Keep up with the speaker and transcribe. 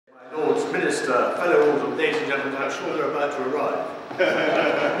Mr. Minister, fellow Alderman, ladies and gentlemen, I'm sure they're about to arrive.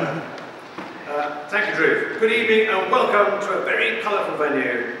 Thank you, Drew. Good evening and welcome to a very colourful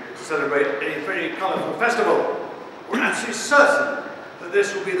venue to celebrate a very colourful festival. We're absolutely certain that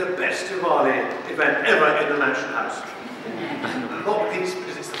this will be the best Diwali event ever in the Mansion House. Not least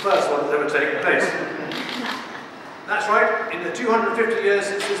because it's the first one that's ever taken place. That's right, in the 250 years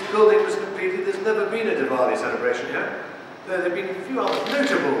since this building was completed, there's never been a Diwali celebration here. Though there have been a few other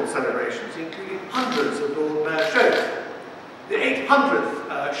notable celebrations, including hundreds of Lord Mayor shows. The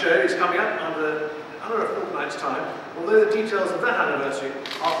 800th show is coming up under a fortnight's time, although the details of that anniversary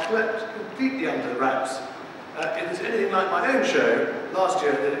are kept completely under wraps. If there's anything like my own show last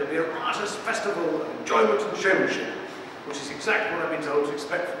year, then it would be a riotous festival of enjoyment and showmanship, which is exactly what I've been told to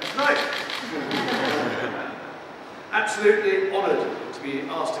expect from tonight. Absolutely honoured to be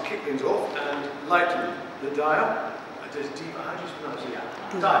asked to kick things off and light the dial. How do you pronounce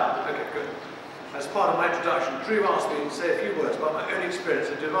it? Dial. Okay, good. As part of my introduction, Drew asked me to say a few words about my own experience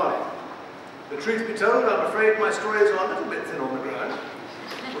at Diwali. The truth be told, I'm afraid my stories are a little bit thin on the ground,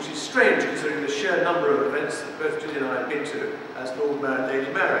 which is strange considering the sheer number of events that both Julie and I have been to as Lord Mayor and Lady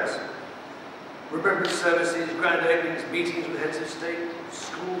Mayoress. Remembrance services, grand openings, meetings with heads of state,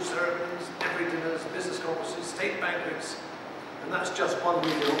 school ceremonies, every dinners, business conferences, state banquets, and that's just 1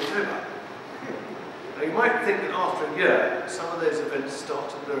 week in October. Now you might think that after a year, some of those events start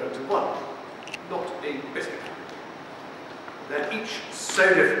to blur into one. Not a bit. They're each so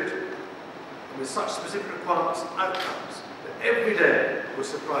different, and with such specific requirements and outcomes, that every day will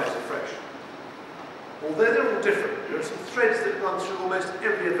surprise afresh. Although they're all different, there are some threads that run through almost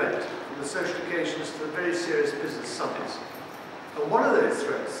every event, from the social occasions to the very serious business summits. And one of those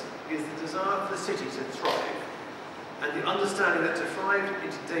threads is the desire for the city to thrive, and the understanding that to thrive in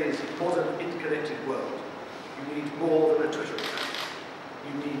today's modern, interconnected world, you need more than a Twitter account.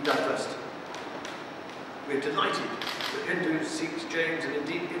 You need diversity. We're delighted that Hindus, Sikhs, Jains, and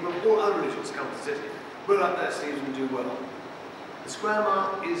indeed people of all other religions come to the city, roll up their sleeves and do well. The Square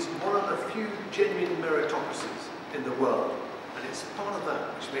Mile is one of the few genuine meritocracies in the world, and it's part of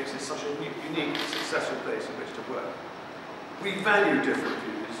that which makes it such a unique, successful place in which to work. We value different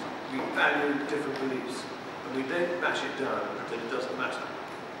views, we value different beliefs, and we don't bash it down until it doesn't matter.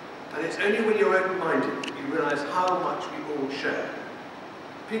 And it's only when you're open-minded you realise how much we all share.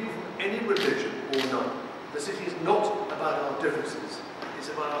 People from any religion or none. The city is not about our differences, it's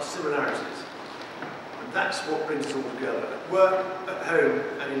about our similarities. And that's what brings us all together, at work, at home,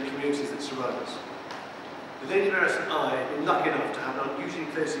 and in communities that surround us. The Lady Mayoress and I have been lucky enough to have an unusually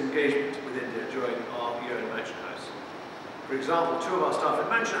close engagement with India during our year in Mansion House. For example, 2 of our staff at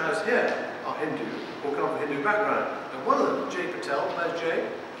Mansion House here are Hindu, or come from Hindu background. And one of them, Jay Patel, where's Jay?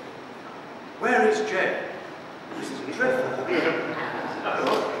 Where is Jay? This is dreadful.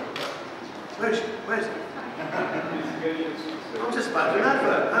 Where is he? I'm just about to do an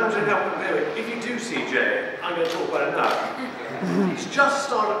advert. How much help? If you do see Jay, I'm going to talk about it now. He's just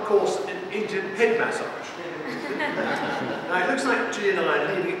started a course in Indian head massage. Now it looks like Julie and I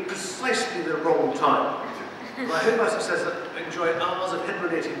are leaving at precisely the wrong time. But I hope our successor enjoyed hours of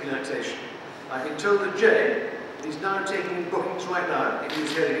head-related relaxation. I've been told that Jay is now taking in bookings right now, if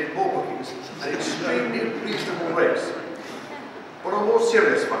he's here to get more bookings, at extremely reasonable rates. But on a more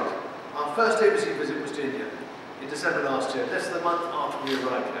serious front, our first overseas visit was to India in December last year, less than a month after we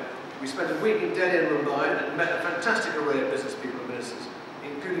arrived here. We spent a week in Delhi and Mumbai and met a fantastic array of business people and ministers,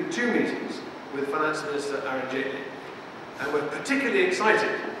 including 2 meetings with Finance Minister Arun Jaitley. And we're particularly excited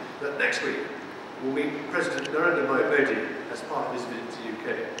that next week we'll meet President Narendra Modi as part of his visit to the UK.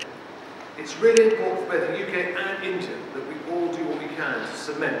 It's really important for both the UK and India that we all do what we can to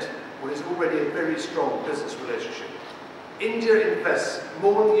cement what is already a very strong business relationship. India invests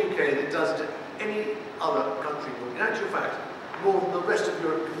more in the UK than it does into any other country, in actual fact, more than the rest of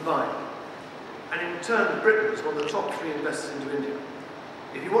Europe combined. And in turn, Britain is one of the top 3 investors into India.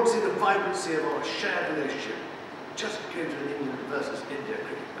 If you want to see the vibrancy of our shared relationship, just go to an England versus India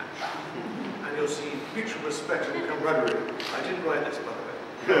cricket match. And you'll see mutual respect and camaraderie. I didn't write this, by the way.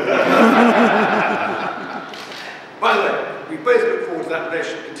 By the way, we both look forward to that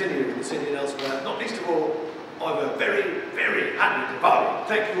relationship continuing in the city and elsewhere, not least of all, I have a very, very happy Diwali.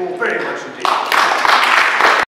 Thank you all very much indeed.